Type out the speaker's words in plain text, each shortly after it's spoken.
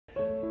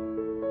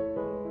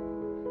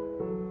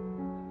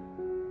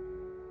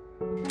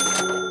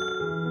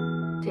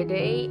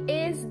today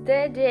is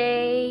the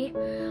day.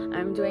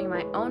 I'm doing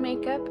my own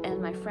makeup and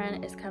my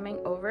friend is coming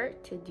over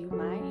to do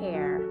my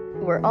hair.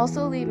 We're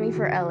also leaving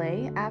for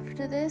LA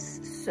after this,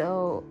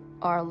 so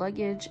our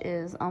luggage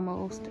is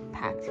almost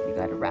packed. We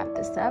gotta wrap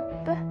this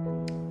up.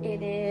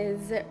 It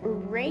is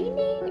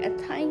raining a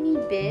tiny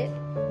bit.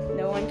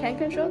 No one can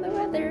control the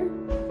weather.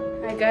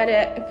 I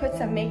gotta put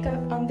some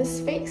makeup on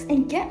this face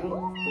and get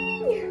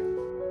moving.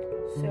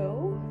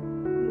 So,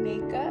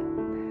 makeup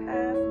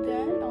half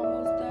done,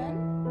 almost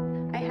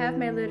done. I have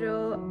my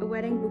little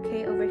wedding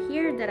bouquet over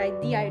here that I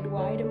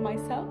DIY'd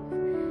myself.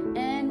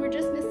 And we're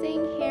just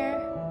missing hair.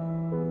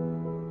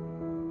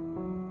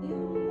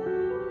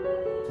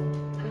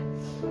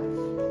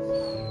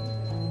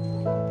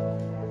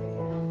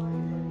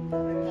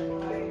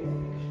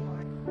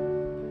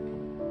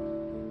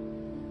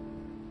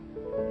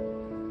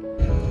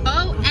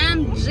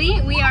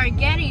 OMG, we are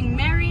getting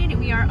married.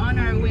 We are on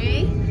our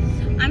way.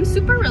 I'm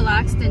super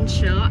relaxed and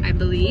chill, I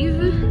believe.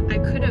 I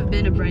could have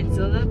been a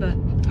bridezilla, but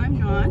I'm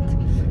not.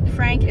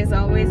 Frank is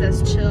always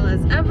as chill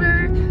as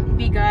ever.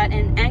 We got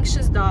an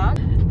anxious dog.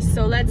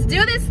 So let's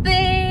do this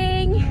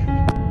thing!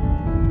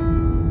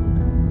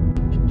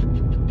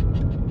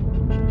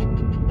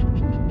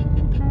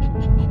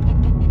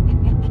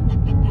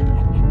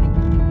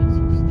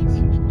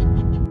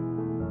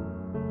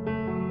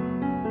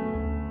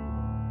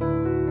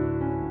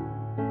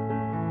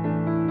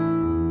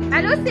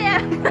 Allô, c'est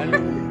elle!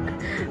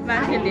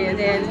 Marie-Lynn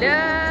est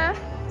là!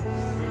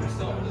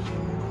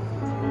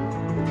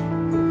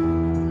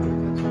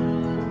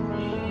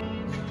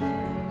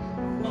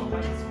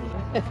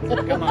 On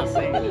va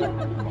commencer.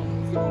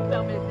 Si vous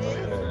permettez,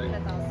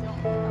 attention.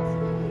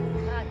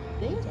 Ah,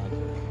 tu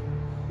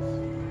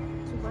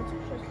vois-tu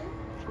le chaussure?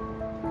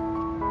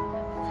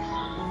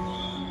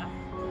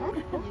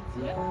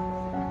 Il est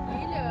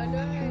là,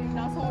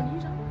 dans son lit,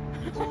 genre.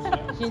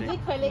 J'ai dit qu'il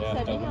fallait que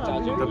ça vienne en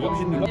deux.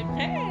 T'es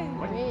prêt?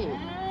 Oui.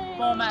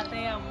 Bon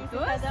matin à vous tous.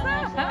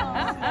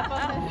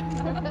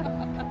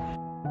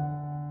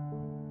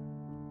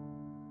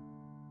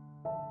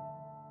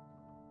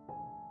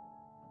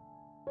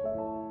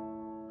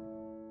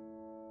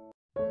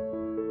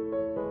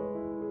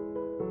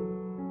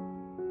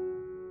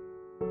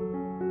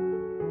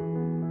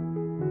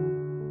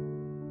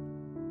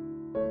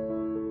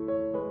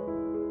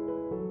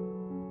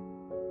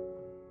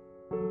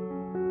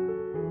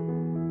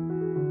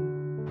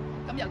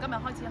咁由今日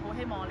開始，好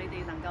希望你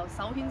哋能夠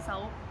手牽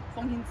手，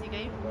奉獻自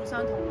己，互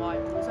相同愛，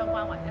互相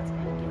關懷，一齊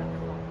建立一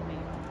個美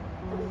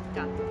好家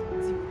庭。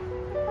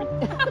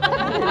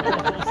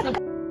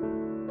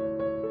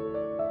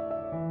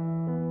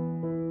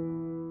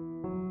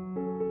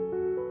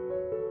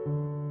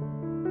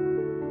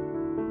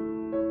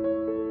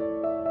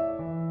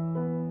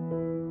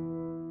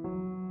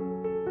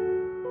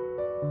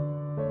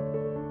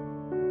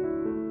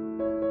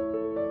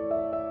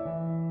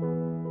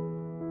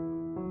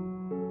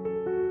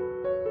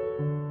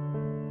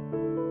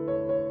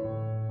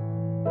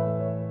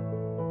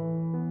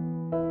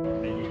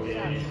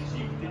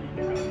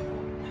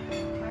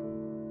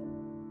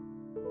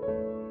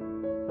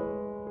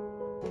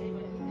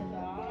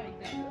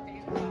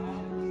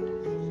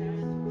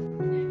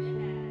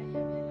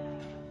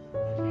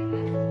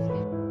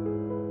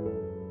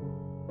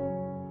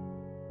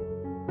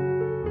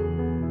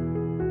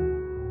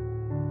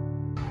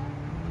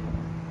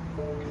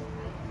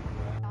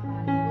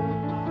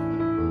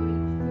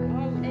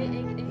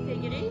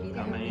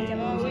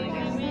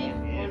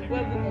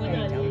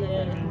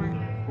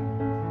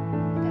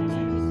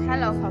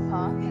Hello,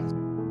 Papa.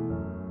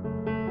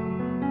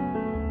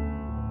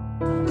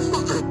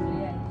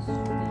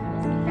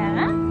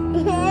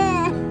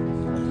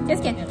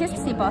 Qu'est-ce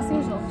qui s'est passé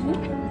aujourd'hui?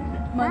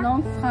 Mon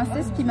oncle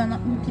Francis puis ma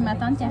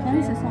tante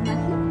Karen se sont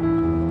mariés.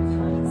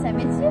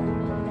 Savais-tu?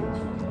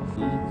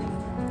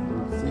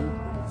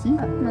 Si.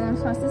 Ah, Madame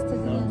Francis te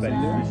dit déjà.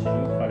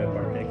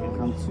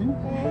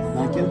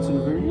 Dans lequel tu le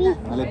veux?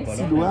 Dans le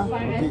petit doigt? Ok.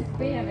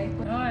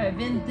 Ouais,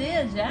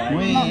 vintage, hein?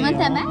 Oui. Montre-moi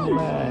ta bague.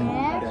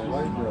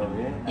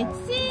 Et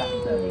si?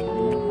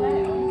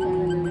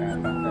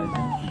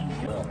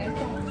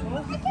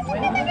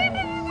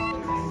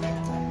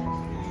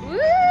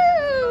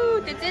 Wouh!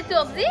 T'es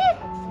étourdi?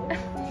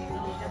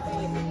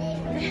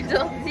 T'es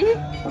étourdi?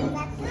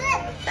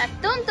 Ça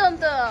tourne.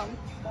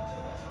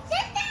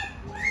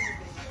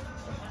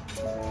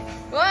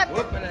 Hop!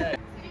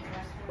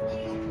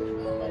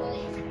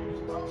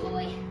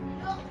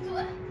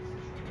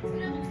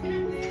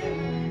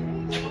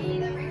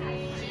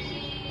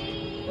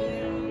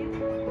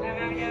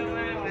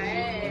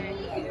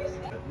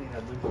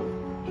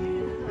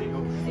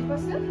 C'est pas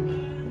ça?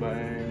 Ben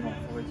non,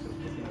 ça va être ça.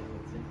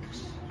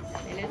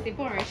 Mais là, c'est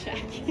pas un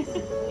chac. Je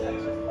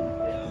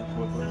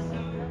vois pas ça.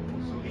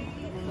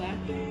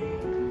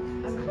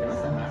 Comment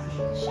ça marche?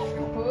 Je sais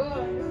pas.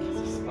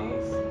 Qu'est-ce qui se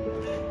passe?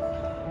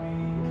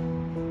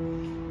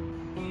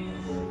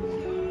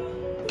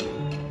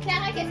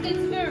 Clara, qu'est-ce que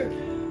tu veux?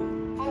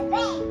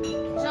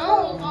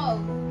 Jaune ou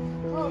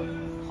rose?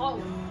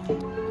 Rose.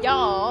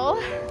 Y'all,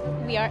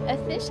 we are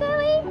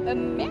officially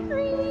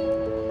married.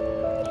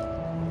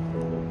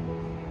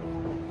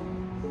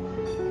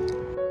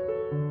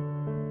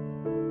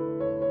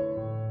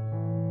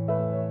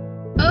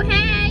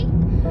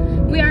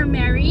 We are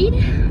married.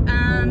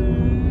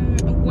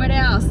 What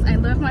else? I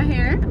love my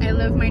hair. I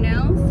love my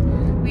nails.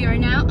 We are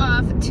now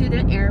off to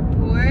the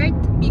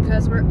airport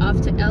because we're off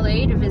to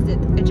LA to visit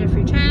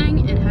Jeffrey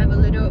Chang and have a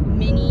little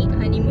mini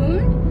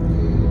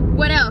honeymoon.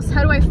 What else?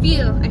 How do I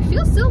feel? I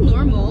feel still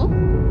normal.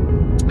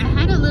 I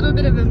had a little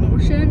bit of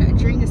emotion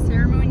during the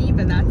ceremony,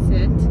 but that's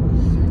it.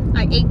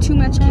 I ate too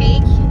much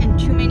cake and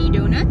too many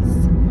donuts,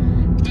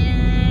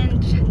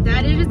 and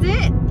that is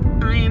it.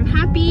 I am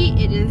happy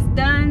it is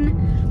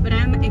done, but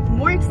I'm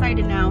more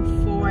excited now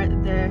for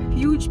the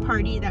huge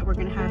party that we're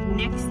gonna have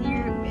next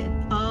year with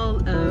all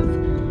of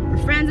our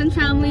friends and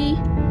family,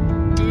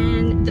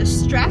 and the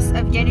stress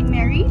of getting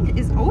married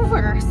is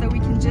over, so we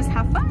can just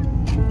have fun.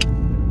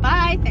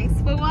 Bye, thanks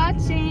for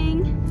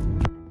watching.